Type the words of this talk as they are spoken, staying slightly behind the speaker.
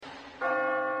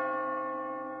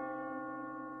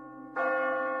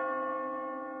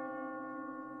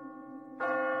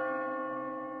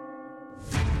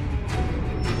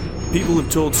People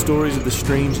have told stories of the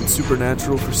strange and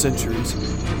supernatural for centuries.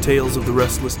 Tales of the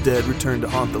restless dead return to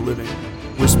haunt the living.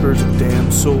 Whispers of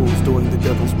damned souls doing the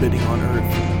devil's bidding on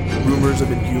earth. Rumors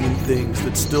of inhuman things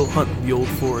that still hunt in the old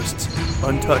forests,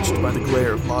 untouched by the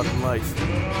glare of modern life.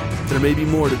 There may be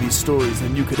more to these stories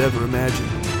than you could ever imagine.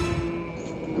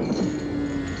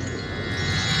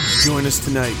 Join us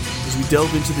tonight as we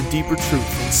delve into the deeper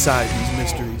truth inside these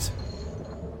mysteries.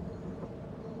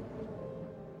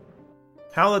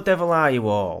 How the devil are you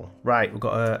all? Right, we've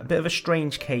got a bit of a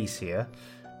strange case here.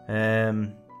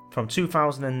 From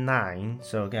 2009,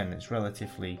 so again, it's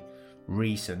relatively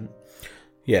recent.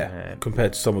 Yeah,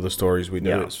 compared to some of the stories we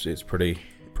know, it's pretty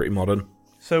modern.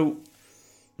 So,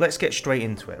 let's get straight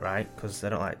into it, right? Because I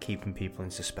don't like keeping people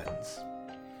in suspense.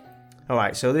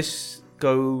 Alright, so this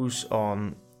goes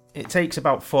on... It takes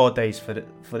about 4 days for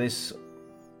this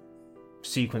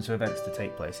sequence of events to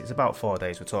take place. It's about 4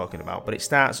 days we're talking about, but it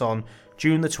starts on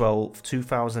June the 12th,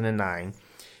 2009,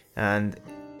 and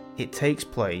it takes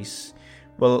place...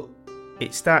 Well,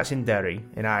 it starts in Derry,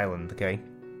 in Ireland, okay?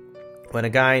 When a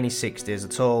guy in his 60s, a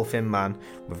tall, thin man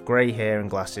with grey hair and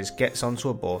glasses, gets onto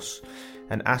a bus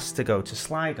and asks to go to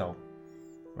Sligo,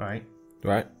 right?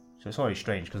 Right. So it's always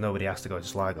strange because nobody has to go to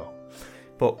Sligo.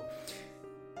 But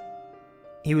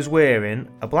he was wearing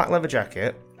a black leather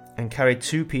jacket and carried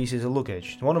 2 pieces of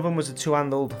luggage. One of them was a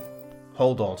 2-handled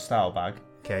hold-all style bag,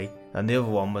 okay? And the other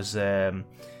one was a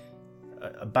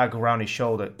bag around his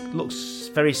shoulder. Looks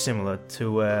very similar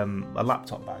to a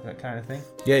laptop bag, that kind of thing.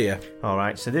 Yeah.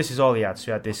 Alright, so this is all he had. So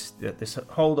he had this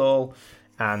hold-all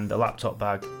and a laptop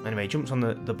bag. Anyway, he jumps on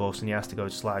the bus and he has to go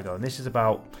to Sligo. And this is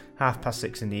about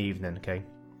 6:30 in the evening, okay?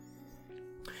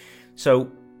 So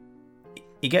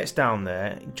he gets down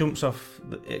there, jumps off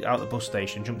out the bus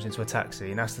station, jumps into a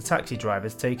taxi, and asks the taxi driver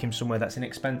to take him somewhere that's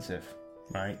inexpensive,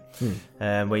 right?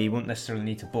 Where you wouldn't necessarily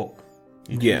need to book.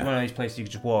 Yeah. One of these places you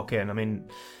could just walk in. I mean...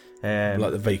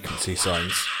 like the vacancy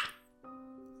signs.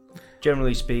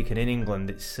 Generally speaking, in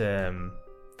England, it's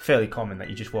fairly common that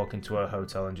you just walk into a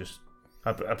hotel and just...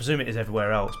 I presume it is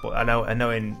everywhere else, but I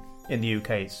know in the UK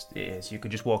it is. You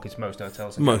could just walk into most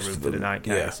hotels and get a room for the night.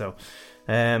 Yeah. So,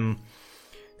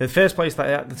 the first place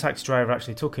that the taxi driver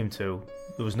actually took him to,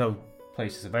 there was no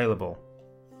places available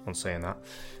on saying that.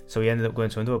 So he ended up going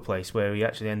to another place where he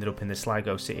actually ended up in the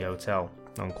Sligo City Hotel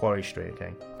on Quarry Street,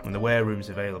 okay, and there were rooms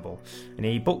available, and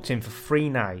he booked him for 3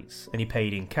 nights and he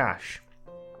paid in cash.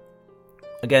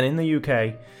 Again, in the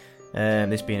UK,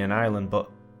 this being in Ireland, but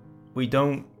we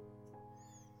don't...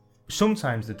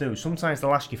 Sometimes they do. Sometimes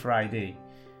they'll ask you for ID,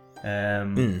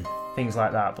 things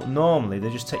like that, but normally they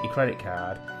just take your credit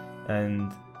card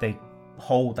and they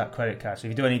hold that credit card. So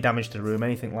if you do any damage to the room,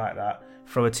 anything like that,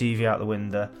 throw a TV out the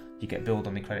window, you get billed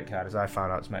on the credit card, as I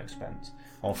found out to my expense.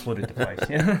 Or flooded the place,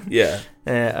 yeah.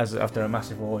 As after a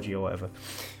massive orgy or whatever.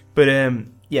 But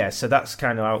so that's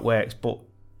kind of how it works. But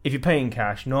if you're paying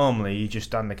cash, normally you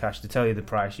just hand the cash. To tell you the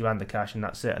price, you hand the cash and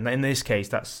that's it. And in this case,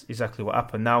 that's exactly what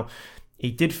happened. Now,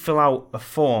 he did fill out a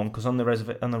form, because on the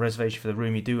reservation for the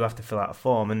room, you do have to fill out a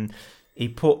form, and he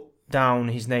put down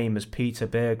his name as Peter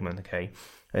Bergmann, okay?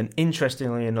 And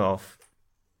interestingly enough,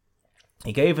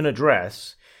 he gave an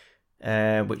address,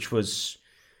 which was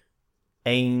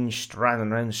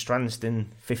Stranston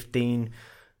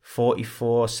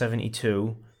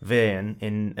 154472 Wien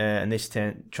and this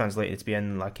translated to be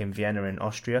in Vienna in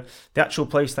Austria. The actual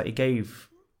place that he gave,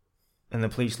 and the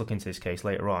police look into this case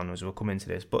later on as we'll come into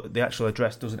this, but the actual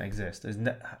address doesn't exist.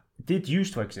 It did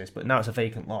used to exist, but now it's a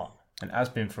vacant lot and has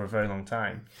been for a very long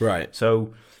time. Right.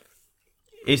 So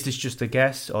is this just a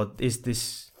guess, or is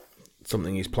this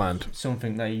something he's planned?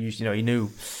 Something that he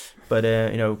knew. But,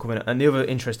 coming. And the other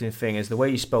interesting thing is the way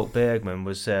he spelt Bergmann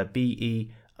was Bergmann,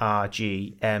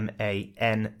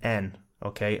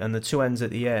 okay? And the 2 N's at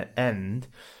the end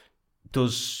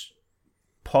does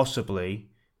possibly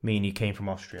mean he came from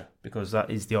Austria, because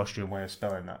that is the Austrian way of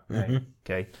spelling that,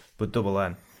 okay? But double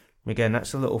N. Again,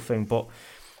 that's a little thing. But,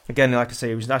 again, like I say,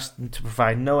 he was asked to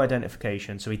provide no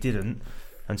identification, so he didn't.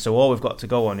 And so all we've got to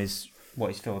go on is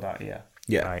what he's filled out here.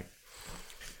 Yeah. Right.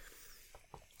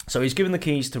 So he's given the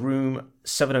keys to room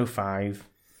 705,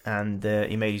 and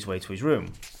he made his way to his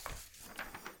room.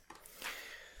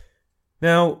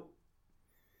 Now,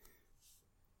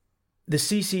 the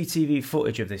CCTV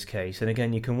footage of this case, and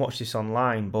again, you can watch this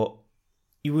online, but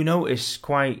you will notice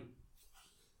quite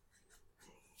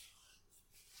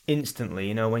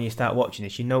instantly, when you start watching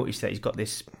this, you notice that he's got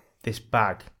this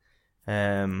bag,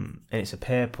 and it's a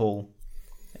purple,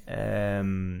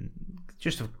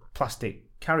 just a plastic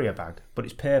carrier bag, but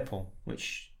it's purple,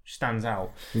 which stands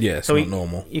out. Yeah, it's so not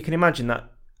normal. You can imagine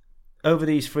that over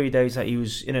these 3 days that he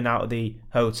was in and out of the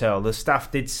hotel, the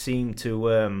staff did seem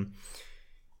to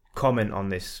comment on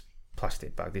this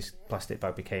plastic bag. This plastic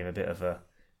bag became a bit of a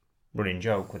running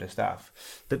joke with the staff.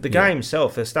 The guy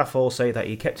himself, the staff all say that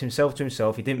he kept himself to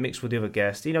himself. He didn't mix with the other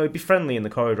guests. You know, he'd be friendly in the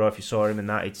corridor if you saw him and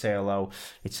that. He'd say hello.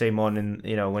 He'd say morning,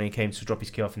 you know, when he came to drop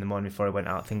his key off in the morning before he went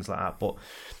out, things like that. But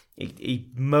he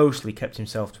mostly kept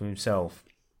himself to himself.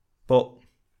 But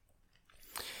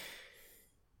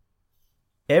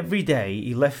every day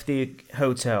he left the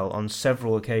hotel on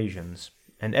several occasions.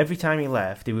 And every time he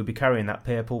left, he would be carrying that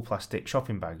purple plastic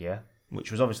shopping bag, which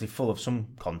was obviously full of some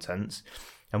contents.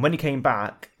 And when he came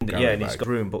back, in his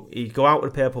room, but he'd go out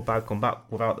with a purple bag, come back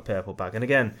without the purple bag. And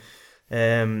again,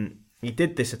 he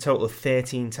did this a total of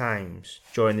 13 times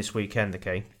during this weekend,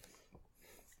 okay?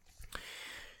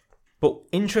 But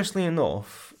interestingly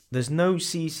enough, there's no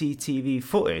CCTV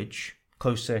footage,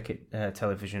 closed-circuit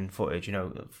television footage, you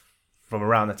know, from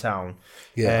around the town,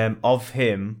 of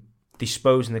him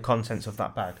disposing the contents of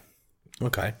that bag.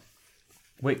 Okay.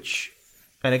 Which...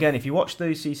 And again, if you watch the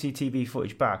CCTV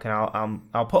footage back, and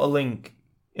I'll put a link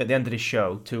at the end of this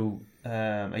show to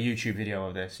a YouTube video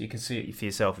of this, you can see it for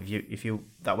yourself if you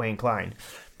that way inclined.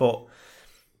 But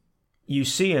you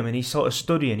see him, and he's sort of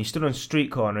studying. He stood on a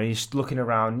street corner, and he's looking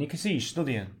around, and you can see he's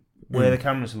studying where the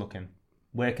cameras are looking,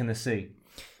 where can they see,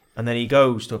 and then he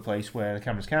goes to a place where the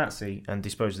cameras can't see and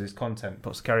disposes of his content.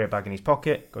 Puts the carrier bag in his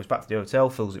pocket, goes back to the hotel,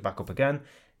 fills it back up again,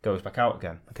 goes back out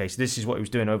again. Okay, so this is what he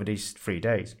was doing over these 3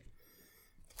 days.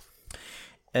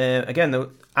 Again, the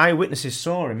eyewitnesses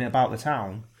saw him about the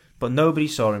town, but nobody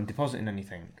saw him depositing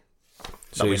anything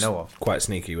that we know of. Quite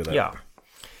sneaky with it. Yeah.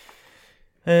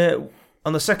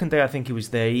 On the second day, I think he was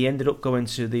there, he ended up going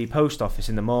to the post office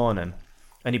in the morning,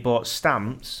 and he bought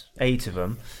stamps, 8 of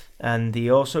them, and he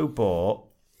also bought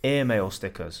airmail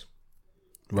stickers.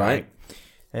 Right.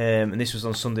 And this was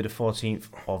on Sunday the 14th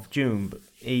of June. But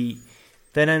he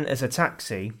then enters a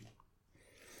taxi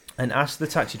and asked the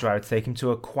taxi driver to take him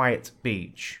to a quiet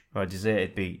beach, or a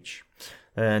deserted beach.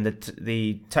 And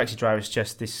the taxi driver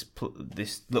suggests this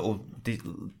little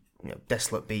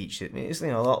desolate beach. It's, you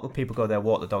know, a lot of people go there,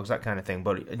 walk the dogs, that kind of thing.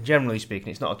 But generally speaking,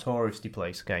 it's not a touristy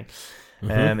place. Okay,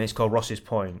 it's called Ross's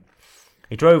Point.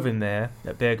 He drove him there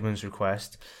at Bergmann's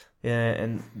request,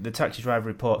 and the taxi driver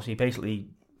reports he basically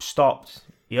stopped.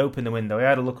 He opened the window, he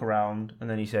had a look around, and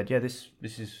then he said, "Yeah, this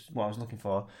is what I was looking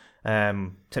for.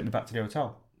 Take me back to the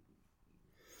hotel."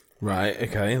 Right.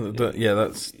 Okay.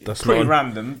 That's pretty not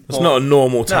random. It's not a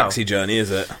normal taxi journey, is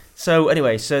it? So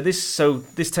anyway,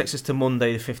 this takes us to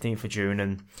Monday, the 15th of June,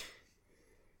 and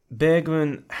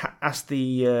Bergmann asked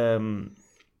the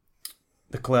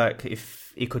clerk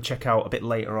if he could check out a bit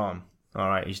later on. All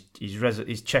right, his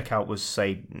checkout was,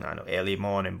 say, I don't know, early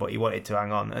morning, but he wanted to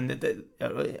hang on, and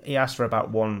he asked for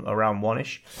about around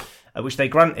 1ish. Which they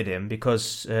granted him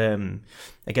because, again,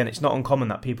 it's not uncommon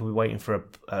that people be waiting for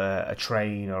a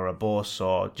train or a bus,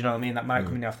 or do you know what I mean? That might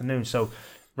come in the afternoon. So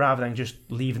rather than just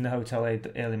leaving the hotel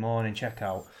early morning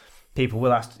checkout, people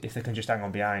will ask if they can just hang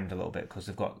on behind a little bit because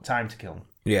they've got time to kill.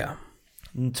 Yeah,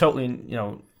 and totally, you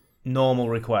know, normal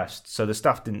request. So the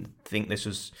staff didn't think this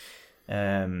was,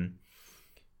 anything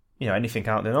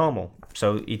out of the normal.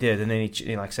 So he did, and then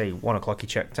he like I say, 1 o'clock he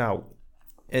checked out.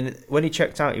 And when he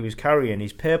checked out, he was carrying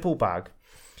his purple bag,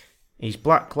 his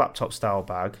black laptop style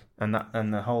bag, and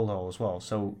the hole as well.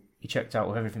 So he checked out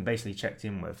with everything basically checked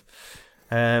in with.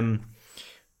 On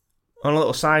a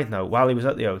little side note, while he was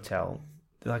at the hotel,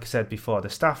 like I said before, the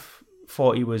staff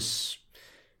thought he was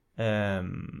that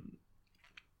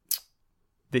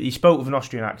he spoke with an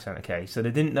Austrian accent. Okay, so they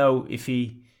didn't know if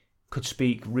he could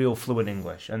speak real fluent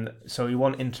English, and so he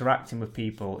wasn't interacting with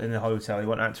people in the hotel. He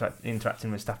wasn't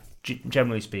interacting with staff,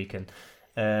 generally speaking,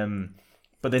 but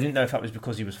they didn't know if that was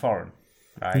because he was foreign,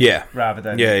 right? Yeah, rather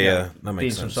than that makes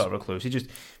being sense. some sort of recluse.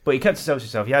 But he kept himself to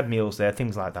himself. He had meals there,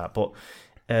 things like that. But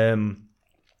there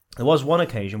was one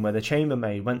occasion where the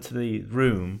chambermaid went to the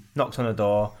room, knocked on the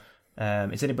door.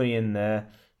 Is anybody in there?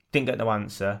 Didn't get no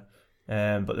answer.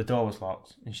 But the door was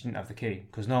locked, and she didn't have the key.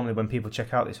 Because normally when people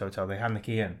check out this hotel, they hand the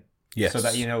key in. Yes. So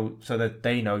that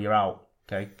they know you're out,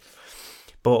 okay?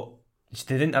 But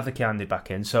they didn't have the key handed back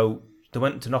in, so they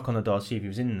went to knock on the door to see if he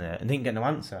was in there, and didn't get no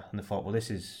answer. And they thought, well, this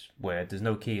is weird. There's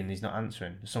no key, and he's not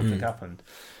answering. Something happened.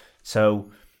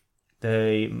 So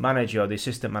the manager, or the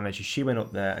assistant manager, she went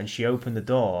up there, and she opened the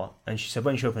door, and she said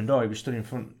when she opened the door, he was stood in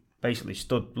front, basically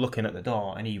stood looking at the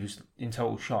door, and he was in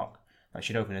total shock that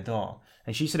she'd opened the door.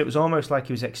 And she said it was almost like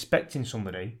he was expecting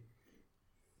somebody,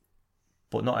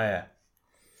 but not her.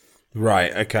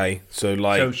 Right. Okay. So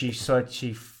like. So she said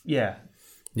yeah.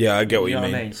 Yeah, I get what you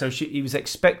mean. What I mean? So he was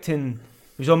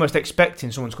almost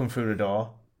expecting someone to come through the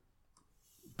door,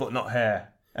 but not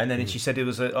hair. And then she said it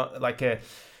was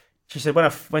she said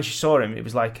when she saw him, it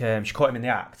was like she caught him in the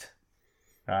act,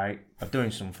 right, of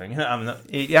doing something.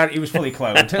 He was fully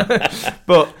clothed,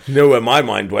 but you know where my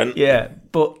mind went. Yeah,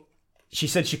 but she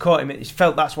said she caught him.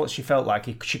 That's what she felt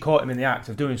like. She caught him in the act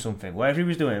of doing something, whatever he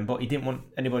was doing, but he didn't want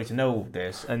anybody to know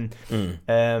this. And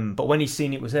but when he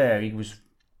seen it was there, he was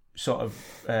sort of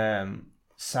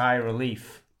sigh of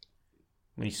relief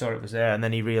when he saw it was there, and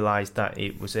then he realised that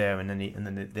it was there, and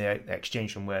then they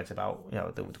exchanged some words about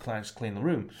the clients clean the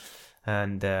room,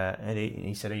 and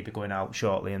he said he'd be going out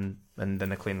shortly, and then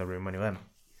they cleaned the room when he went.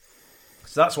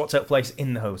 So that's what took place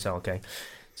in the hotel. Okay,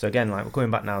 so again, like we're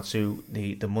going back now to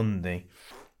the Monday.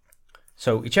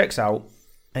 So he checks out,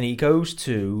 and he goes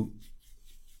from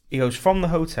the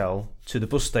hotel to the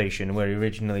bus station where he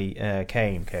originally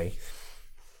came. Okay,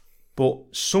 but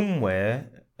somewhere.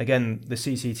 Again, the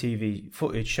CCTV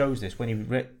footage shows this when he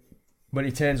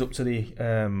turns up to the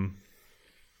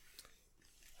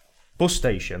bus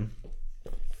station.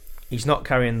 He's not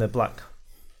carrying the black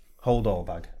hold-all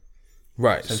bag.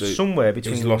 Right. So somewhere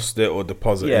between he's lost it or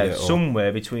deposited it.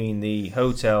 Somewhere between the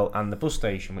hotel and the bus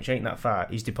station, which ain't that far,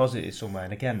 he's deposited it somewhere.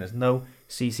 And again, there's no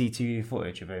CCTV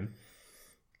footage of him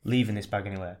leaving this bag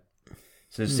anywhere.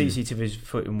 So there's CCTV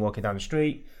footage of him walking down the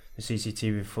street. The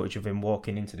CCTV footage of him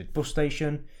walking into the bus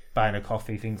station, buying a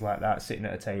coffee, things like that, sitting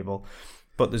at a table.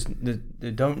 But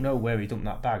they don't know where he dumped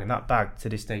that bag, and that bag to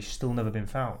this day has still never been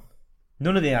found.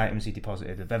 None of the items he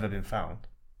deposited have ever been found.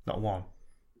 Not one.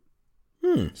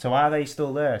 So are they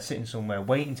still there, sitting somewhere,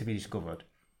 waiting to be discovered?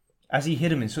 Has he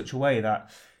hid them in such a way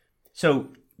that...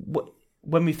 So,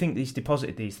 when we think he's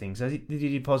deposited these things, did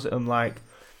he deposit them like...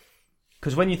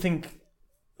 Because when you think...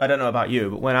 I don't know about you,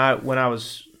 but when I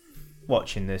was...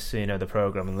 watching this, the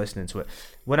program and listening to it.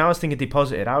 When I was thinking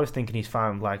deposited, I was thinking he's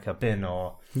found like a bin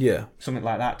or something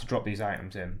like that to drop these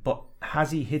items in. But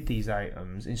has he hid these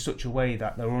items in such a way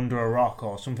that they're under a rock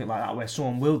or something like that, where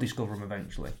someone will discover them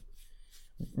eventually,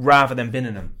 rather than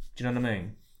binning them? Do you know what I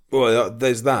mean? Well,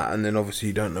 there's that, and then obviously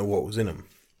you don't know what was in them.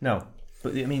 No,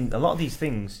 but I mean, a lot of these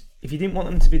things, if you didn't want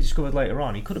them to be discovered later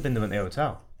on, he could have binned them at the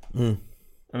hotel.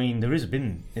 I mean, there is a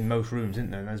bin in most rooms,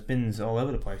 isn't there? And there's bins all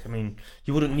over the place. I mean,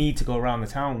 you wouldn't need to go around the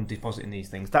town depositing these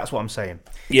things. That's what I'm saying.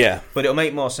 Yeah. But it'll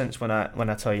make more sense when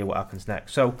I tell you what happens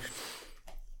next. So,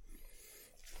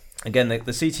 again, the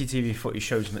CCTV footage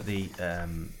shows him at the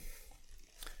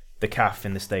cafe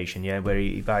in the station, where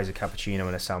he buys a cappuccino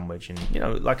and a sandwich.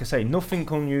 And, like I say, nothing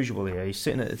unusual here. He's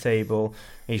sitting at the table.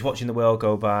 He's watching the world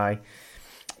go by.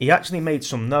 He actually made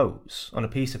some notes on a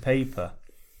piece of paper.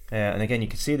 And again, you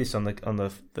can see this on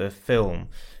the film,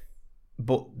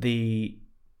 but they've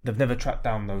never tracked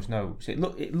down those notes. It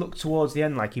looked towards the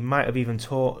end like he might have even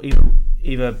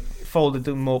either folded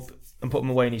them up and put them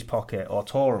away in his pocket or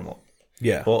tore them up.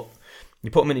 Yeah. But you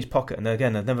put them in his pocket, and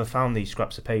again, they've never found these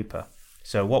scraps of paper.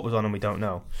 So what was on them, we don't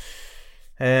know.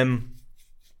 Now,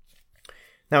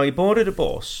 he boarded a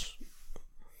bus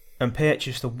and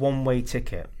purchased a one-way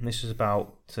ticket. And this was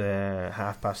about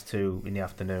 2:30 in the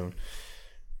afternoon.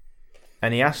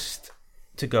 And he asked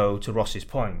to go to Ross's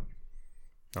Point.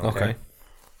 Okay.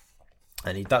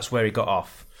 And that's where he got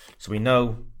off. So we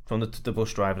know from the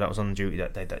bus driver that was on duty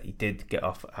that day that he did get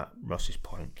off at Ross's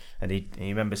Point. And he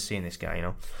remembers seeing this guy,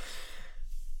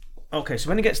 Okay, so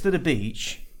when he gets to the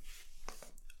beach,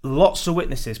 lots of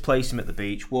witnesses place him at the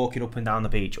beach, walking up and down the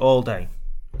beach all day.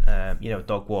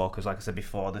 Dog walkers, like I said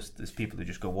before, there's people who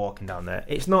just go walking down there.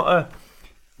 It's not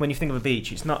when you think of a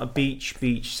beach, it's not a beach,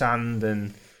 sand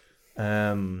and...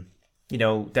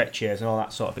 deck chairs and all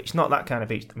that sort of. It's not that kind of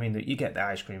beach. I mean, you get the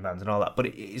ice cream vans and all that, but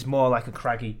it is more like a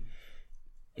craggy.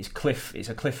 It's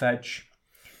a cliff edge.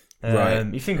 Right.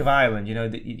 You think of Ireland,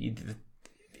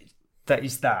 that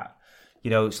is that.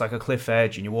 It's like a cliff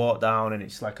edge, and you walk down, and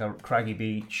it's like a craggy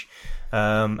beach.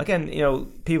 Again,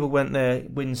 people went there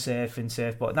windsurfing,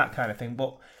 surfboard, that kind of thing,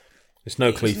 but it's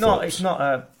no cliff. It's not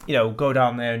a go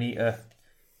down there and eat a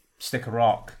stick of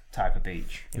rock type of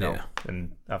beach,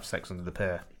 and have sex under the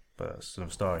pier. But that's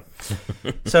another story.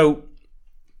 So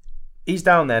he's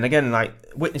down there, and again, like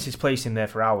witnesses placed him there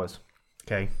for hours.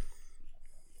 Okay.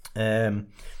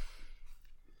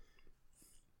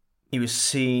 He was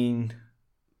seen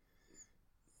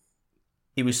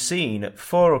at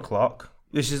 4:00.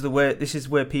 This is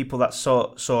where people that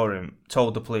saw him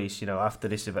told the police, after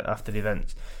the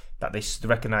event, that they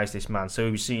recognised this man.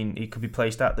 So he could be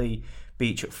placed at the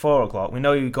beach at 4:00. We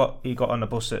know he got on a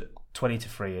bus at 20 to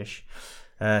 3ish.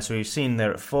 So he was seen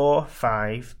there at 4,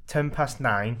 5,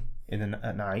 9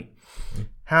 at night,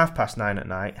 9:30 at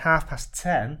night,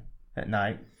 10:30 at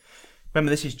night. Remember,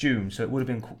 this is June, so it would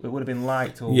have been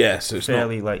light or so it's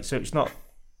fairly not... late. So it's not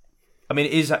I mean,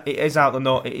 it is out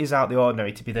the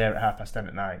ordinary to be there at 10:30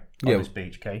 at night on this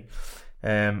beach, okay?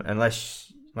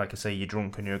 Unless, like I say, you're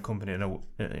drunk and you're accompanying a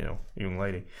young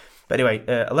lady. But anyway,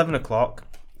 11 o'clock,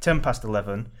 10 past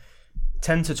 11,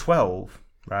 10 to 12,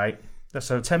 right?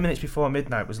 So 10 minutes before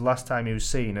midnight was the last time he was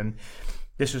seen, and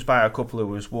this was by a couple who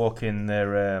was walking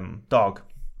their dog,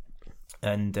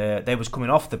 and they was coming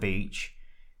off the beach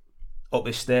up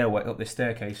this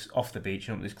staircase off the beach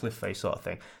and up this cliff face sort of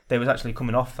thing. They was actually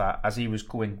coming off that as he was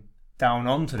going down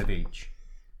onto the beach.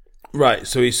 Right,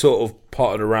 so he's sort of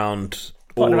potted around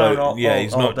all day.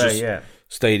 He's not just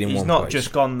stayed in one place. He's not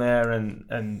just gone there and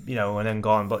then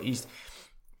gone.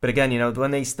 But again,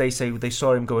 when they say they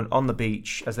saw him going on the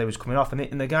beach as they was coming off,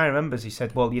 and the guy remembers, he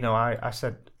said, "Well, I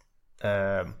said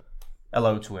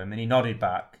hello to him, and he nodded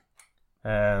back.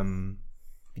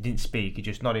 He didn't speak; he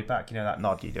just nodded back. That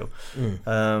nod you do.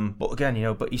 But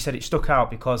again, but he said it stuck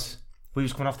out because we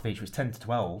was coming off the beach. It was 10 to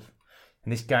 12."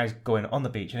 And this guy's going on the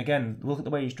beach. And again, look at the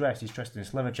way he's dressed. He's dressed in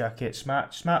this leather jacket,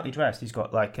 smartly dressed. He's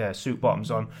got like suit bottoms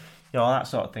on, all that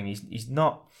sort of thing. He's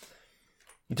not...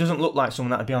 He doesn't look like someone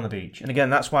that would be on the beach. And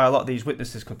again, that's why a lot of these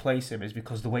witnesses could place him, is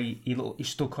because the way he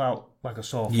stuck out like a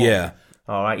sore thumb. Yeah.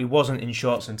 All right. He wasn't in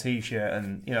shorts and t-shirt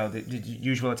and, the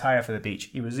usual attire for the beach.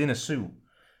 He was in a suit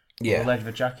with a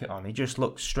leather jacket on. He just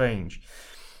looked strange.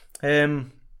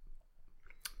 So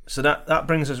that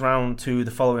brings us round to the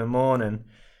following morning.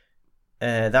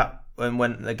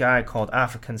 When the guy called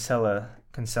Arthur Kinsella,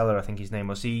 I think his name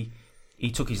was, he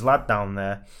took his lad down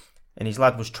there, and his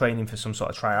lad was training for some sort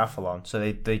of triathlon. So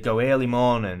they go early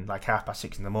morning, like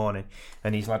 6:30 in the morning,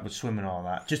 and his lad would swim and all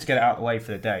that, just to get it out of the way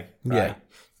for the day. Right?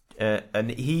 Yeah. And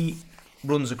he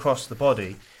runs across the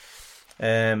body,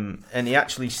 and he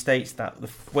actually states that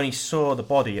when he saw the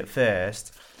body at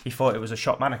first, he thought it was a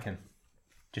shot mannequin,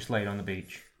 just laid on the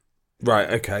beach. Right,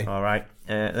 okay. All right.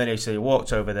 Then he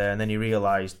walked over there, and then he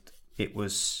realised it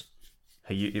was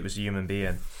a human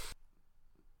being.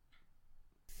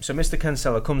 So Mr.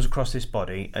 Kinsella comes across this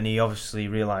body, and he obviously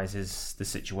realises the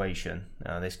situation.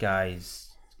 This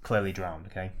guy's clearly drowned,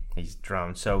 okay? He's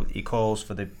drowned. So he calls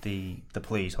for the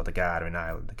police or the Garda in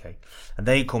Ireland, okay? And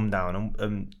they come down,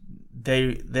 and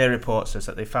their report says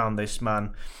that they found this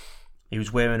man. He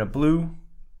was wearing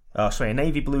a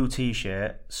navy blue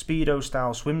t-shirt,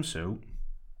 Speedo-style swimsuit,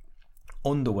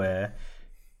 underwear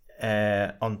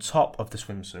on top of the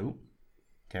swimsuit,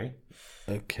 okay,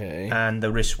 and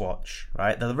the wristwatch,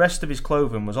 right? The rest of his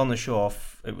clothing was on the shore.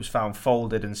 It was found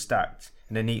folded and stacked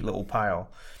in a neat little pile.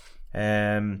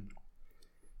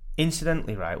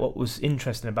 Incidentally, right, what was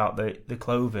interesting about the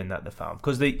clothing that they found,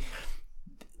 because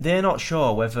they're not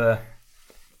sure whether...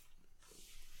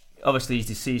 Obviously, he's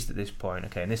deceased at this point,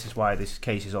 okay, and this is why this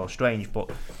case is all strange,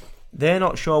 but they're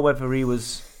not sure whether he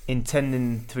was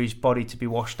intending for his body to be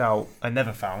washed out and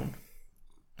never found,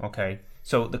 okay?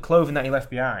 So the clothing that he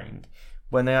left behind,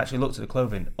 when they actually looked at the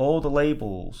clothing, all the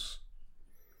labels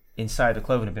inside the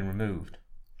clothing have been removed.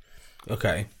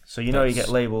 Okay. So you get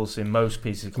labels in most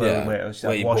pieces of clothing where it's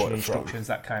like washing instructions,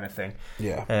 that kind of thing.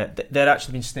 Yeah. They'd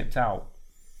actually been snipped out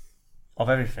of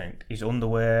everything. His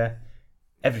underwear,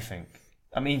 everything.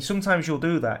 I mean, sometimes you'll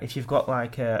do that if you've got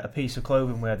like a piece of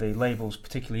clothing where the label's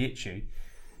particularly itchy.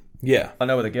 Yeah. I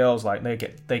know with the girls, like they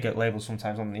get labels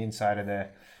sometimes on the inside of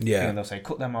their thing, and they'll say,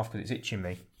 cut them off because it's itching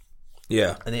me.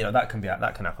 Yeah. And that can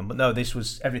happen. But no, this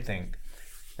was everything.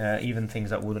 Even things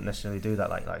that wouldn't necessarily do that,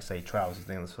 like say trousers,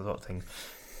 things, sort of things.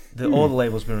 All the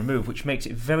labels have been removed, which makes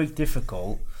it very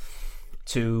difficult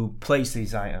to place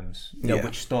these items.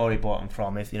 Which store he bought them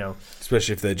from,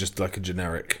 especially if they're just like a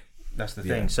generic. That's the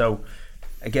thing. So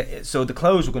again, the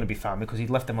clothes were going to be found because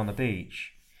he'd left them on the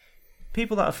beach.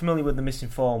 People that are familiar with the missing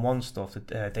 411 stuff,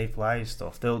 the Dave Blythe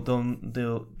stuff,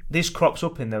 this crops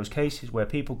up in those cases where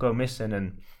people go missing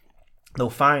and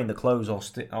they'll find the clothes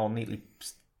all neatly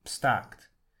stacked.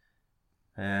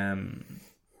 We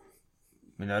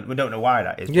don't know why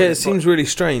that is. Yeah, it seems really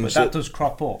strange. But that does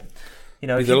crop up.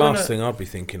 The last thing I'd be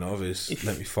thinking of is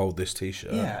let me fold this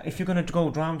t-shirt. Yeah, if you're going to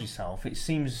go drown yourself, it's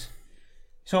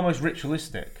almost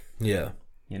ritualistic. Yeah.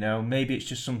 Maybe it's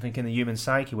just something in the human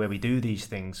psyche where we do these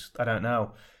things. I don't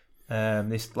know.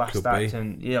 This last Could act, be.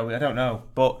 and I don't know.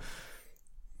 But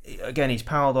again, he's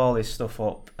piled all this stuff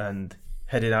up and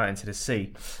headed out into the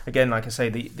sea. Again, like I say,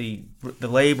 the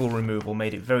label removal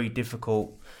made it very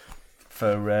difficult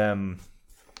for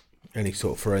any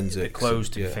sort of forensic clothes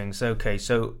to things. Okay,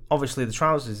 so obviously the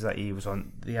trousers that he was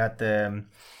on, he had a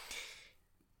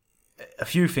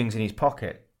few things in his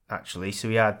pocket actually. So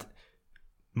he had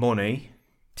money,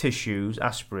 tissues,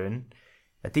 aspirin,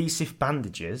 adhesive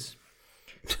bandages,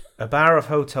 a bar of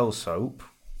hotel soap.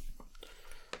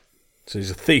 So he's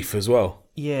a thief as well.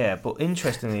 yeah, but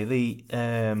interestingly,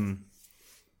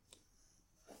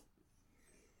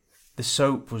 the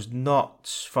soap was not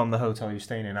from the hotel he was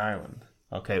staying in Ireland.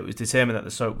 Okay, it was determined that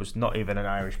the soap was not even an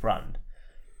Irish brand.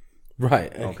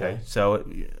 Right. Okay. So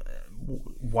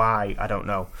why, I don't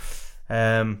know.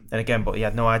 And again, but he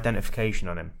had no identification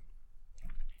on him,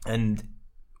 and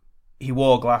he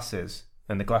wore glasses,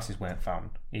 and the glasses weren't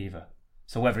found either.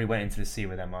 So whether he went into the sea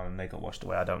with them on and they got washed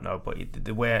away, I don't know. But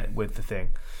they were with the thing.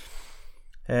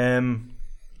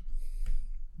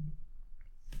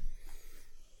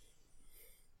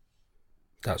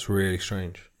 That's really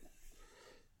strange.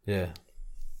 Yeah.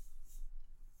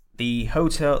 The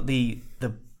hotel, the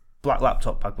black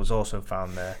laptop bag was also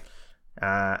found there,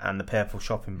 and the purple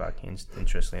shopping bag,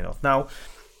 interestingly enough. Now,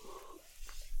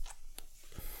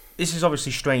 this is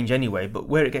obviously strange anyway, but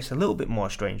where it gets a little bit more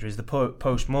strange is the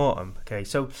post-mortem. Okay,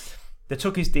 so they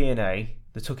took his DNA,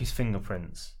 they took his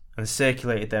fingerprints, and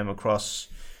circulated them across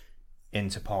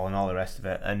Interpol and all the rest of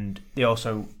it, and they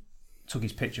also took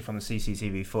his picture from the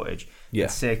CCTV footage,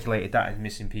 and circulated that as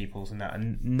missing peoples and that,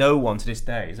 and no one to this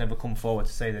day has ever come forward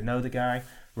to say they know the guy,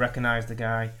 recognise the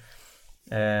guy.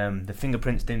 The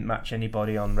fingerprints didn't match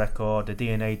anybody on record, the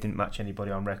DNA didn't match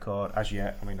anybody on record as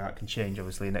yet. I mean, that can change,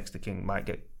 obviously. Next to King might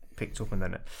get picked up and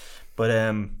then but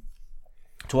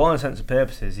to all intents and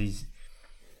purposes,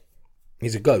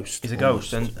 he's a ghost. He's a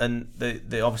ghost, and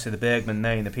the obviously the Bergmann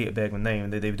name, the Peter Bergmann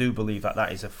name, they do believe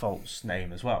that is a false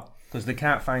name as well, because they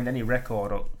can't find any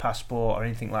record or passport or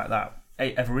anything like that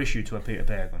ever issued to a Peter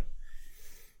Bergmann,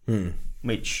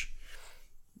 which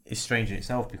is strange in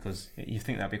itself, because you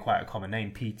think that'd be quite a common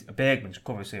name. Peter Bergmann's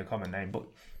obviously a common name, but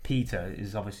Peter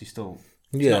is obviously still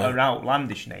not an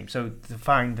outlandish name. So to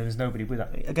find there's nobody with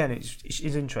that, again, it's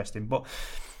interesting. But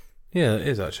yeah, it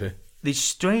is actually. The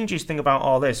strangest thing about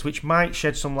all this, which might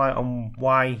shed some light on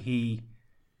why he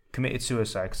committed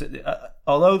suicide, because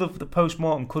although the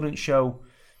post-mortem couldn't show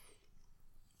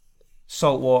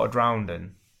saltwater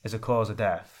drowning as a cause of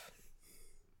death,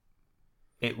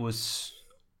 it was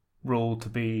ruled to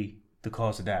be the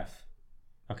cause of death.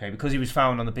 Okay, because he was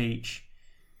found on the beach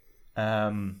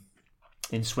in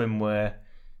swimwear,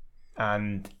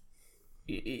 and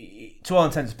to all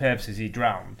intents and purposes, he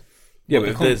drowned. Yeah, but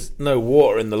if there's no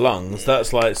water in the lungs,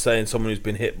 that's like saying someone who's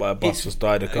been hit by a bus has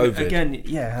died of COVID. Again,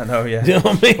 yeah, I know, yeah. Do you know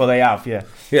what I mean? Well, they have, yeah.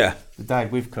 Yeah. They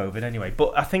died with COVID anyway.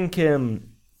 But I think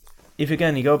if,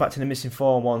 again, you go back to the missing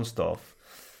 411 stuff,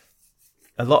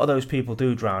 a lot of those people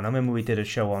do drown. I remember we did a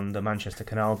show on the Manchester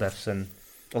Canal deaths, and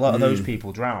a lot of those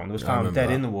people drowned. They was found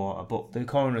dead in the water, but the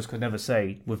coroners could never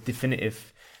say with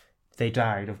definitive they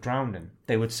died of drowning.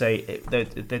 They would say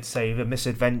they'd say a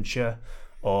misadventure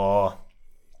or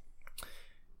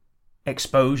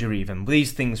exposure. Even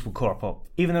these things would crop up,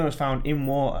 even though it was found in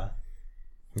water.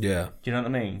 Yeah, do you know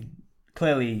what I mean?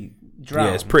 Clearly drowned.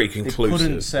 Yeah, it's pretty conclusive. They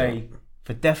couldn't say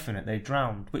for definite they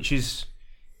drowned, which is,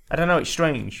 I don't know. It's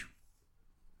strange.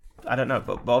 I don't know,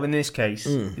 but in this case,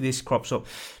 this crops up.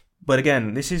 But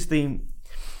again, this is the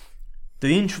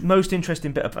most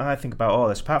interesting bit I think about all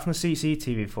this, apart from the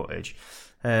CCTV footage.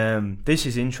 This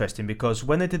is interesting because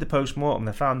when they did the post-mortem,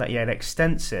 they found that he had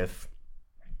extensive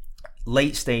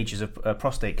late stages of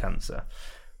prostate cancer.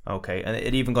 Okay, and it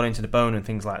had even gone into the bone and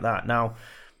things like that. Now,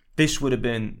 this would have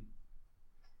been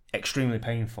extremely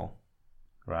painful,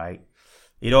 right?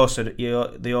 They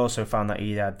also found that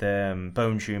he had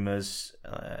bone tumours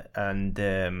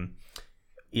and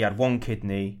he had one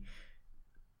kidney.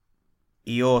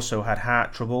 He also had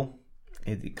heart trouble.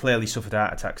 He clearly suffered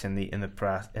heart attacks in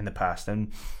the past,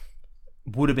 and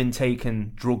would have been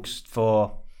taking drugs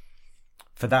for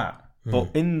that. But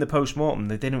in the post-mortem,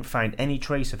 they didn't find any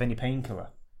trace of any painkiller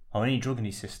or any drug in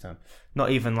his system.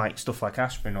 Not even like stuff like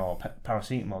aspirin or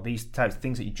paracetamol. These types of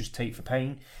things that you just take for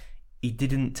pain. He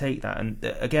didn't take that, and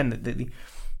again,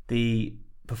 the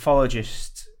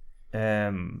pathologist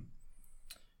couldn't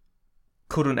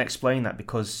explain that,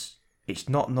 because it's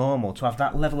not normal to have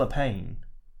that level of pain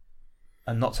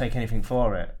and not take anything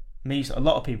for it. A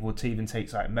lot of people would even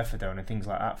take like methadone and things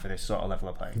like that for this sort of level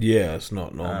of pain. Yeah, it's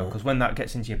not normal, because when that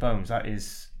gets into your bones, that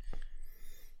is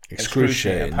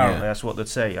excruciating. Apparently, that's what they'd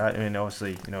say. I mean,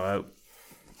 obviously, I hope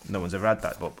no one's ever had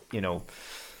that, but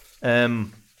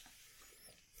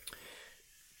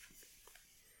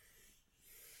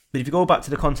But if you go back to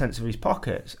the contents of his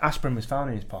pockets, aspirin was found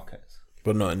in his pockets.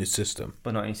 But not in his system.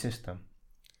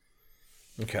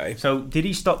 Okay. So did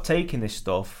he stop taking this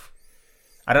stuff?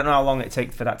 I don't know how long it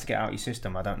takes for that to get out of your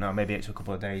system. I don't know. Maybe it's a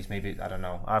couple of days. Maybe, I don't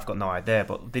know. I've got no idea.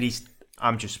 But did he...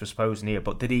 I'm just supposing here.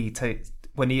 But did he take...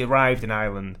 When he arrived in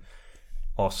Ireland,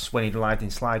 or when he arrived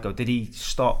in Sligo, did he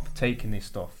stop taking this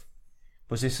stuff?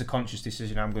 Was this a conscious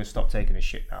decision? I'm going to stop taking this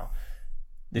shit now.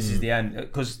 This is the end.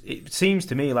 Because it seems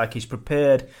to me like he's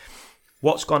prepared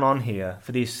what's gone on here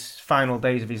for these final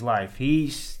days of his life.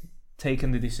 He's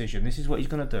taken the decision. This is what he's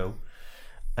going to do.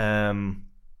 And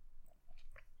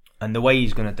the way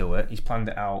he's going to do it, he's planned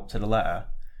it out to the letter,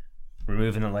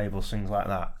 removing the labels, things like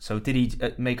that. So did he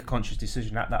make a conscious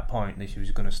decision at that point that he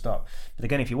was going to stop? But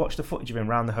again, if you watch the footage of him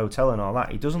around the hotel and all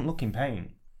that, he doesn't look in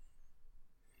pain.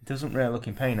 He doesn't really look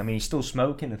in pain. I mean, he's still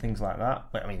smoking and things like that.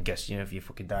 But I mean, I guess, if you're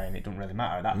fucking dying, it doesn't really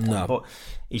matter at that point. No. But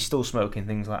he's still smoking,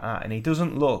 things like that. And he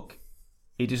doesn't look...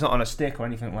 He's not on a stick or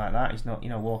anything like that. He's not,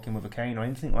 walking with a cane or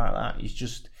anything like that. He's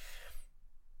just...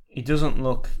 He doesn't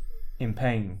look in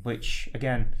pain, which,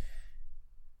 again,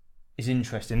 is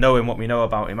interesting, knowing what we know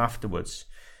about him afterwards.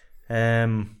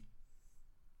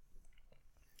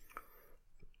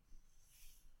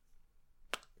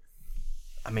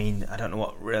 I mean, I don't know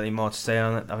what really more to say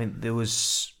on it. I mean, there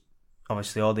was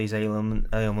obviously all these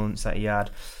ailments that he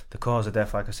had. The cause of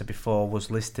death, like I said before,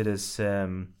 was listed as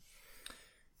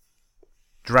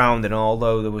drowning,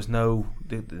 although there was no,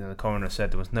 the coroner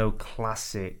said there was no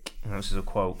classic, this is a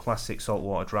quote, classic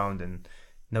saltwater drowning.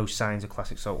 No signs of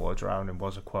classic saltwater drowning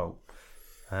was a quote.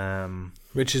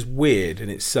 Which is weird in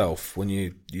itself when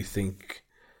you think...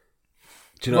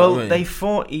 Do you know what I mean? They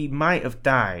thought he might have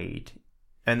died...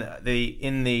 And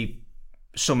in the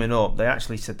summing up, they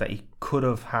actually said that he could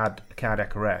have had a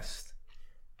cardiac arrest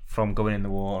from going in the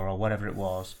water or whatever it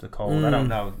was, the cold. I don't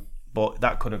know, but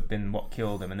that could have been what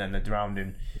killed him, and then the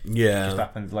drowning just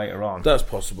happened later on. That's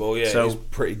possible, yeah. So, he's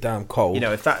pretty damn cold.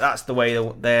 If that's the way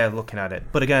they're looking at it.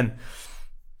 But again,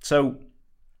 so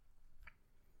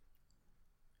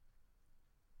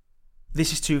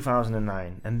this is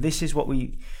 2009, and this is what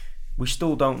we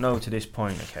still don't know to this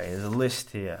point, okay? There's a list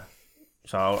here.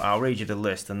 So I'll read you the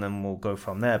list and then we'll go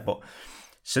from there.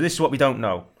 So this is what we don't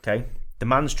know, okay? The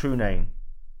man's true name,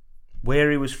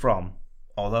 where he was from,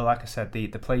 although, like I said, the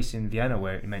place in Vienna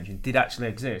where he mentioned did actually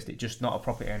exist. It's just not a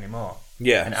property anymore.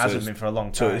 Yeah. And it hasn't been for a long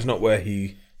time. So it's not where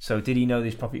he... So did he know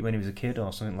this property when he was a kid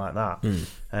or something like that?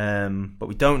 But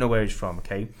we don't know where he's from,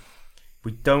 okay?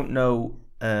 We don't know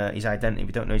his identity.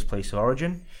 We don't know his place of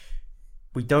origin.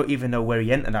 We don't even know where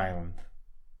he entered Ireland.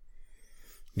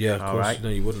 Yeah, of course. Right? No,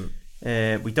 you wouldn't.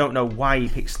 We don't know why he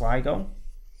picked Sligo.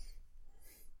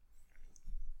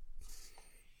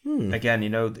 Again,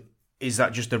 is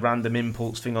that just a random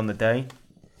impulse thing on the day?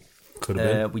 Could have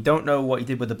been. We don't know what he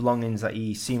did with the belongings that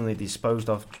he seemingly disposed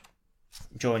of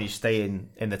during his stay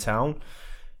in the town.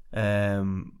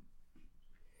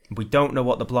 We don't know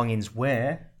what the belongings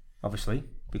were, obviously,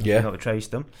 because we never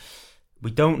traced them. We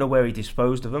don't know where he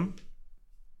disposed of them.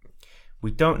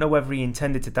 We don't know whether he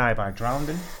intended to die by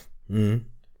drowning.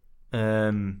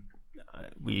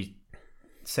 We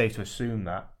safe to assume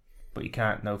that, but you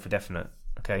can't know for definite.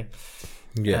 Okay.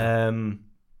 Yeah.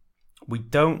 We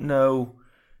don't know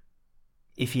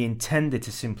if he intended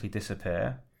to simply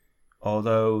disappear,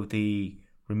 although the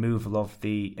removal of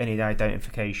any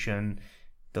identification,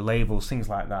 the labels, things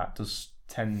like that, does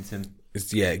tend to.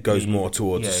 It goes more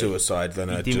towards suicide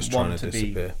than just trying to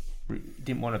disappear.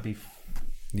 Didn't want to be.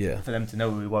 Yeah. For them to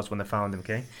know who he was when they found him.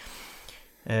 Okay.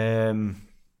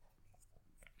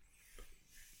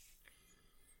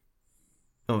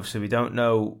 Obviously, we don't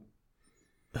know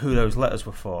who those letters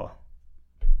were for.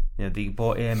 They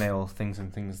bought airmail things,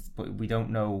 but we don't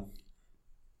know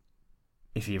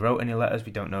if he wrote any letters.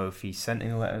 We don't know if he sent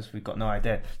any letters. We've got no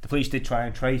idea. The police did try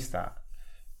and trace that.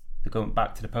 They're going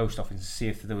back to the post office to see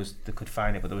if they could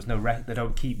find it, but there was no. They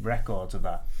don't keep records of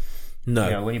that.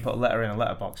 No. When you put a letter in a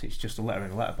letterbox, it's just a letter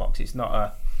in a letterbox. It's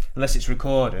not unless it's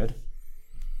recorded.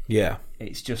 Yeah.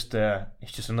 It's just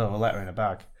another letter in a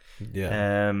bag.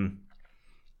 Yeah.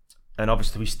 And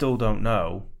obviously we still don't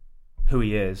know who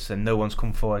he is, and no one's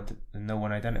come forward and no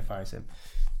one identifies him,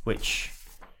 which...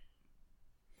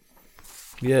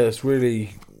 Yeah, it's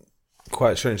really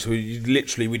quite strange. So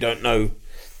we don't know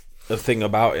a thing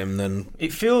about him then.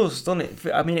 It feels, doesn't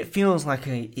it? I mean, it feels like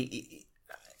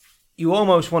you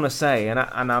almost want to say, and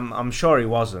I'm sure he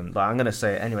wasn't, but I'm going to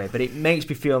say it anyway, but it makes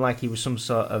me feel like he was some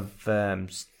sort of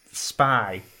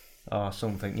spy or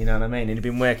something, you know what I mean? And he'd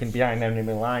been working behind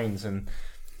enemy lines and...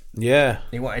 Yeah.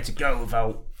 He wanted to go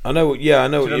without... I know what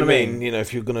you mean.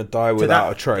 If you're going to die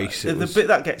without a trace. The bit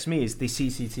that gets me is the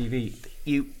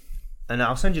CCTV. And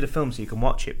I'll send you the film so you can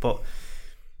watch it, but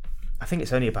I think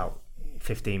it's only about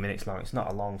 15 minutes long. It's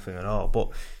not a long thing at all.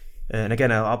 But and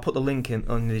again, I'll put the link in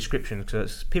the description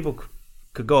because people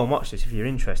could go and watch this if you're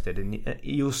interested, and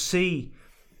you'll see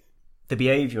the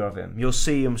behaviour of him. You'll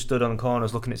see him stood on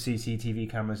corners looking at CCTV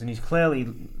cameras, and he's clearly,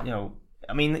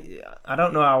 I mean, I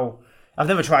don't know how... I've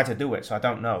never tried to do it, so I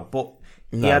don't know. But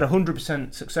he had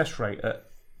 100% success rate at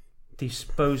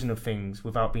disposing of things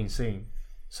without being seen.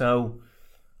 So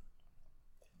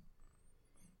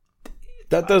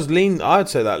that does lean. I'd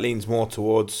say that leans more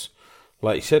towards,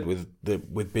 like you said,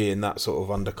 with being that sort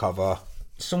of undercover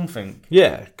something.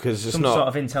 Yeah, because it's some not sort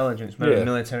of intelligence, maybe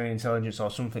military intelligence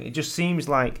or something. It just seems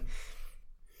like a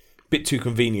bit too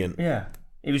convenient. Yeah,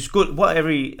 it was good.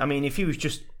 If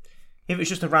it was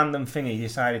just a random thing, he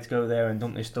decided to go there and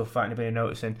dump this stuff without anybody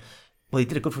noticing. Well, he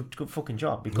did a good fucking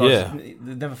job because they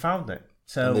never found it.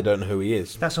 So and they don't know who he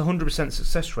is. That's 100%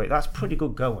 success rate. That's pretty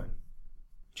good going.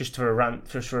 Just for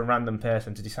a random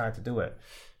person to decide to do it.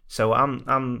 So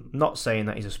I'm not saying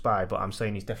that he's a spy, but I'm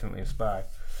saying he's definitely a spy.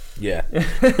 Yeah.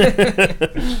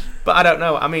 But I don't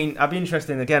know. I mean, I'd be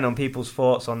interested again on people's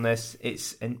thoughts on this.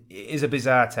 It is a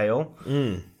bizarre tale.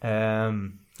 Yeah,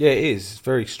 it is. It's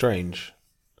very strange.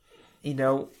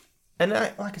 And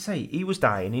like I say, he was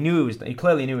dying. He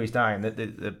clearly knew he was dying.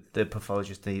 The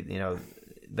pathologist,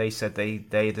 they said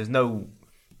there's no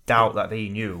doubt that he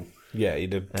knew. Yeah, he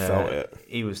did felt it.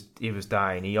 He was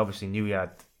dying. He obviously knew he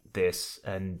had this,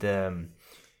 and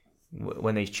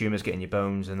when these tumours get in your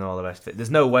bones and all the rest of it,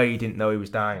 there's no way he didn't know he was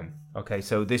dying. Okay,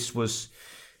 so this was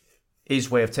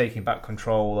his way of taking back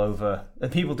control over.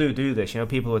 And people do this.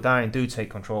 People who are dying do take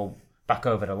control back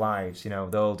over their lives.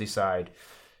 They'll decide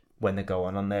when they go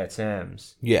on their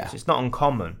terms. Yeah, so it's not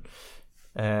uncommon.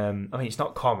 It's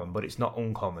not common, but it's not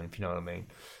uncommon, if you know what I mean.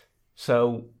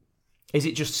 So. Is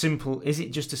it just simple? Is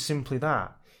it just as simply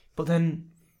that? But then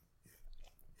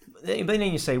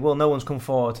you say, well, no one's come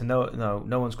forward to no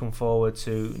one's come forward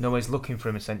to no one's looking for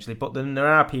him essentially. But then there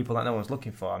are people that no one's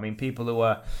looking for. I mean, people who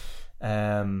are,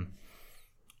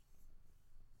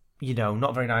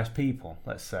 not very nice people.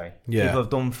 Let's say people have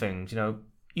done things.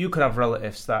 You could have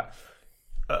relatives that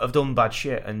have done bad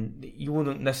shit, and you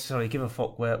wouldn't necessarily give a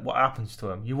fuck what happens to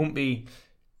them. You wouldn't be.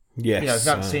 Yes, if you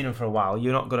haven't seen him for a while,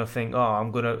 you're not going to think,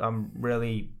 I'm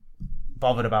really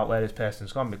bothered about where this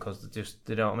person's gone because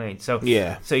they don't know what I mean. So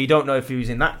so you don't know if he was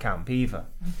in that camp either.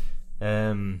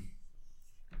 That's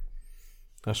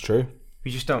true.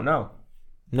 You just don't know.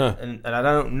 No, and I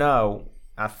don't know.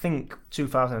 I think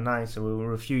 2009, so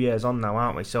we're a few years on now,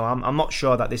 aren't we? So I'm not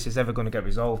sure that this is ever going to get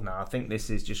resolved now. I think this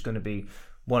is just going to be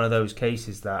one of those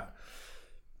cases that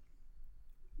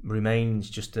remains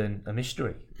just a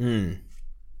mystery. It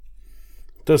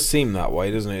does seem that way,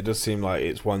 doesn't it? It does seem like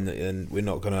it's one that we're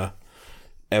not going to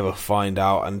ever find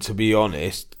out. And to be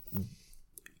honest,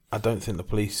 I don't think the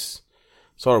police...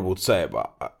 It's horrible to say it,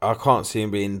 but I can't see him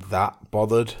being that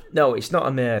bothered. No, it's not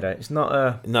a murder. It's not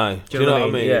a... No. Do you know what I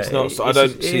mean? Yeah, it's not. I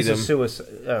don't see them... It is a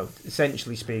suicide.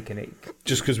 Essentially speaking,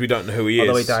 just because we don't know who he is.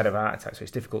 Although he died of a heart attack, so it's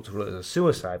difficult to rule it as a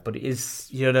suicide. But it is,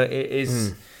 it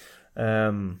is...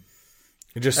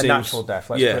 It just a seems... natural death,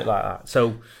 let's put it like that.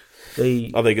 So... Are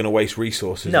they going to waste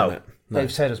resources on it? No,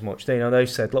 they've said as much. They've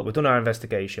said, look, we've done our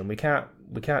investigation. We can't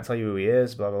tell you who he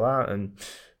is, blah, blah, blah. And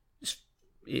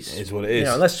it's what it is.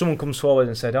 Unless someone comes forward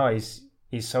and said,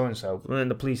 he's so-and-so, then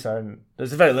the police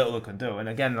there's very little they can do. And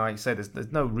again, like I said,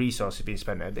 there's no resources being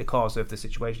spent there because of the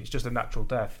situation. It's just a natural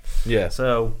death. Yeah.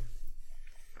 So,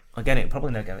 again, it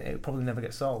probably never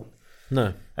gets solved.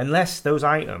 No. Unless those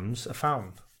items are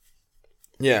found.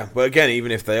 Yeah, but again,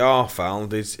 even if they are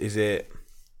found, is it...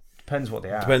 Depends what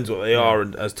they are.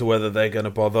 And as to whether they're going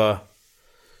to bother,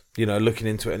 looking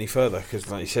into it any further. Because,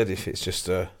 like you said, if it's just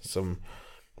some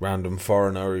random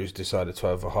foreigner who's decided to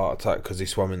have a heart attack because he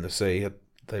swam in the sea, are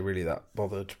they really that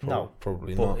bothered? No,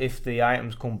 probably but not. But if the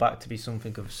items come back to be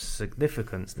something of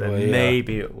significance, then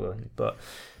maybe it will. But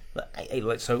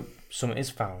so something is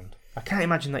found. I can't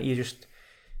imagine that you just.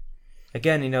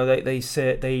 Again, they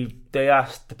say they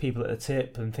asked the people at the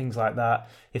tip and things like that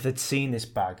if they'd seen this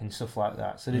bag and stuff like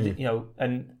that. So they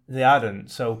and they hadn't.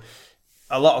 So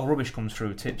a lot of rubbish comes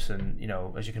through tips, and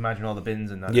as you can imagine, all the bins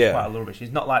and that. There's quite a lot of rubbish.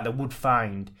 It's not like they would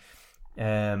find,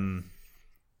 a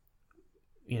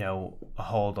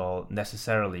hold all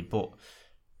necessarily, but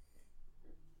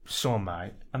some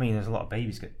might. I mean, there's a lot of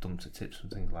babies get dumped at tips and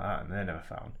things like that, and they're never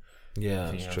found.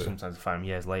 Yeah, that's true. Sometimes they find them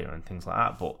years later and things like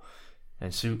that, but.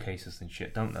 And suitcases and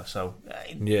shit, don't they? So,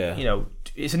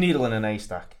 it's a needle in an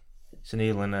haystack.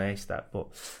 But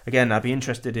again, I'd be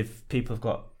interested if people have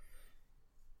got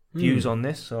views on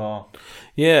this, or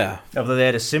whether they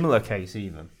had a similar case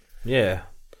even. Yeah,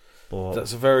 but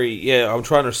that's a very I'm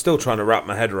still trying to wrap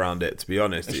my head around it. To be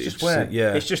honest, it's just weird.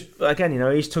 It's just again,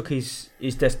 he's took his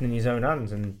destiny in his own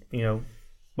hands, and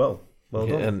well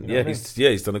done. And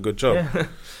he's done a good job.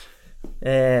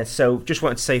 Yeah. So, just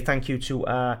wanted to say thank you to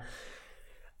our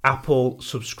Apple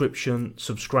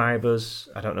subscribers.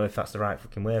 I don't know if that's the right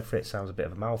fucking word for it. Sounds a bit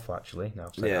of a mouthful, actually. Now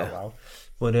I've said it out loud.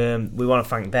 But we want to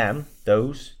thank them.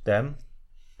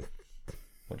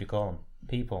 what do you call them?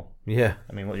 People. Yeah.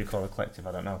 I mean, what do you call a collective?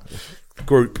 I don't know.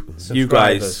 Group. You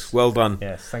guys, well done.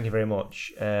 Yes, thank you very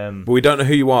much. But we don't know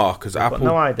who you are because Apple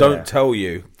don't tell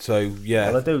you. So,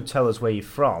 yeah. Well, they do tell us where you're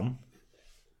from.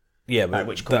 Yeah, but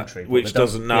which country. Which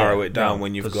doesn't narrow it down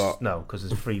when you've got... No, because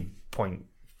there's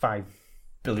 3.5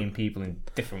 billion people in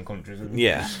different countries.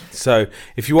 Yeah. So,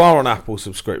 if you are on Apple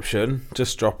subscription,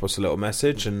 just drop us a little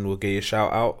message and we'll give you a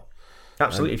shout out.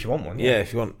 Absolutely, if you want one. Yeah,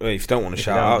 if you want. If you don't want to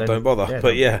shout out, don't bother.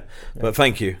 But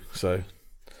thank you. So,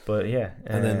 but yeah,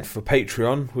 and then for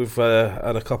Patreon, we've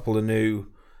had a couple of new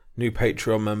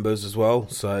Patreon members as well.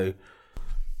 So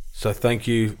thank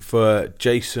you for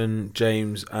Jason,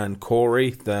 James, and Corey.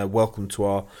 They're welcome to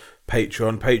our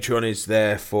Patreon. Patreon is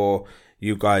there for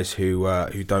you guys who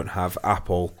don't have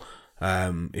Apple.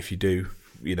 If you do,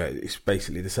 it's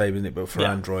basically the same, isn't it? But for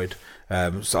Android.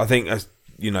 So I think as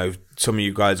some of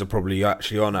you guys are probably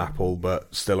actually on Apple,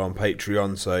 but still on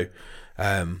Patreon. So,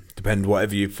 depend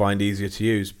whatever you find easier to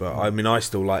use. But I mean, I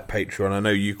still like Patreon. I know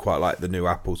you quite like the new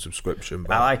Apple subscription.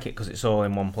 But I like it because it's all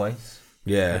in one place.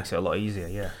 Yeah, it makes it a lot easier.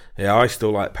 Yeah, yeah. I still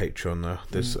like Patreon though.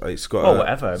 It's got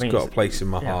whatever. It's got a place in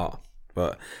my heart.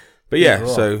 But yeah.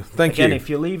 So thank you. Again, if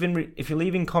you're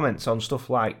leaving comments on stuff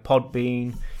like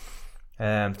Podbean,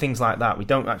 things like that, we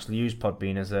don't actually use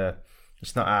Podbean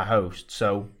it's not our host.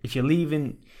 So if you're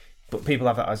leaving, but people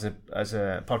have that as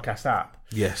a podcast app.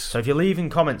 Yes. So if you're leaving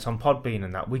comments on Podbean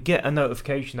and that, we get a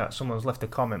notification that someone's left a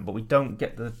comment, but we don't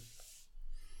get the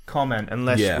comment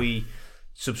unless we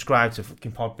subscribe to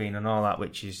fucking Podbean and all that,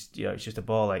 which is, it's just a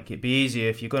ball ache. It'd be easier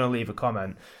if you're going to leave a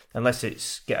comment, unless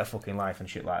it's get a fucking life and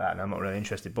shit like that, and I'm not really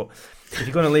interested. But if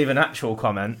you're going to leave an actual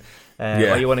comment,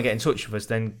 or you want to get in touch with us,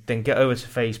 then get over to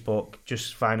Facebook.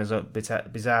 Just find us at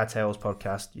Bizarre Tales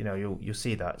Podcast. You'll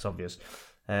see that. It's obvious.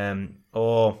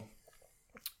 Or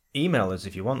email us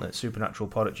if you want at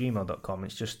supernaturalpod@gmail.com.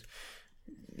 It's just,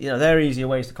 there are easier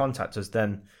ways to contact us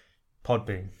than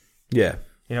Podbean. Yeah.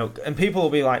 And people will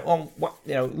be like, "Oh, what?"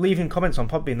 Leaving comments on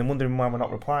Podbean and wondering why we're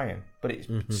not replying. But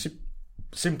it's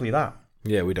simply that.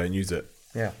 Yeah, we don't use it.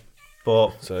 Yeah,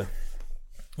 but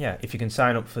if you can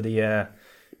sign up for the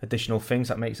additional things,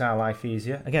 that makes our life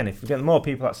easier. Again, if we get more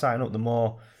people that sign up, the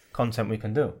more content we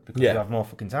can do because we have more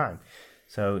fucking time.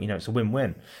 So it's a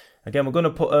win-win. Again, we're going to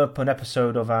put up an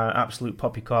episode of our Absolute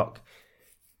Poppycock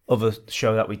other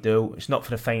show that we do. It's not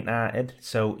for the faint-hearted.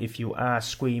 So if you are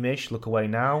squeamish, look away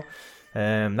now.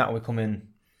 That will come in.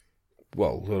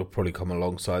 Well, it'll probably come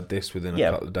alongside this within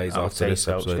a couple of days after this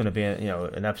episode. It's going to be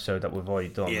an episode that we've already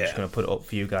done. We're just going to put it up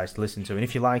for you guys to listen to. And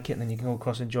if you like it, then you can go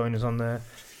across and join us on the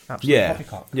Absolute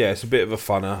Poppycock. Yeah, it's a bit of a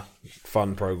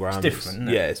fun program. It's different, isn't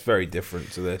it? Yeah, it's very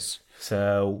different to this.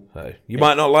 So you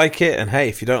might not like it, and hey,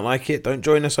 if you don't like it, don't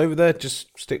join us over there. Just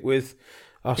stick with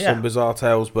us on Bizarre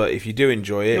Tales. But if you do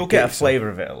enjoy it, you'll get a flavour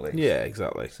of it at least. Yeah,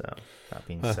 exactly. So that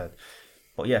being said.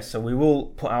 But yes, so we will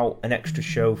put out an extra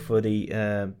show for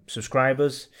the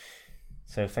subscribers.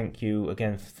 So thank you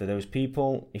again for those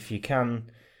people. If you can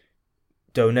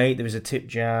donate, there is a tip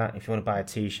jar. If you want to buy a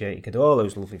t-shirt, you can do all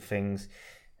those lovely things.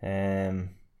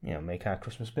 Make our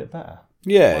Christmas a bit better.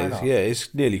 Yeah,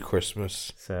 it's nearly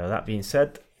Christmas. So that being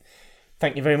said,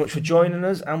 thank you very much for joining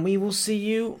us, and we will see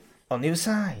you on the other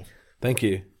side. Thank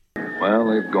you. Well,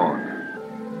 they've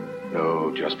gone.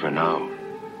 No, just for now.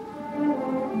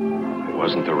 It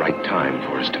wasn't the right time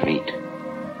for us to meet.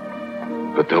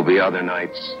 But there'll be other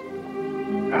nights,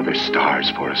 other stars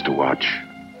for us to watch.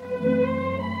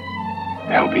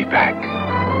 They'll be back.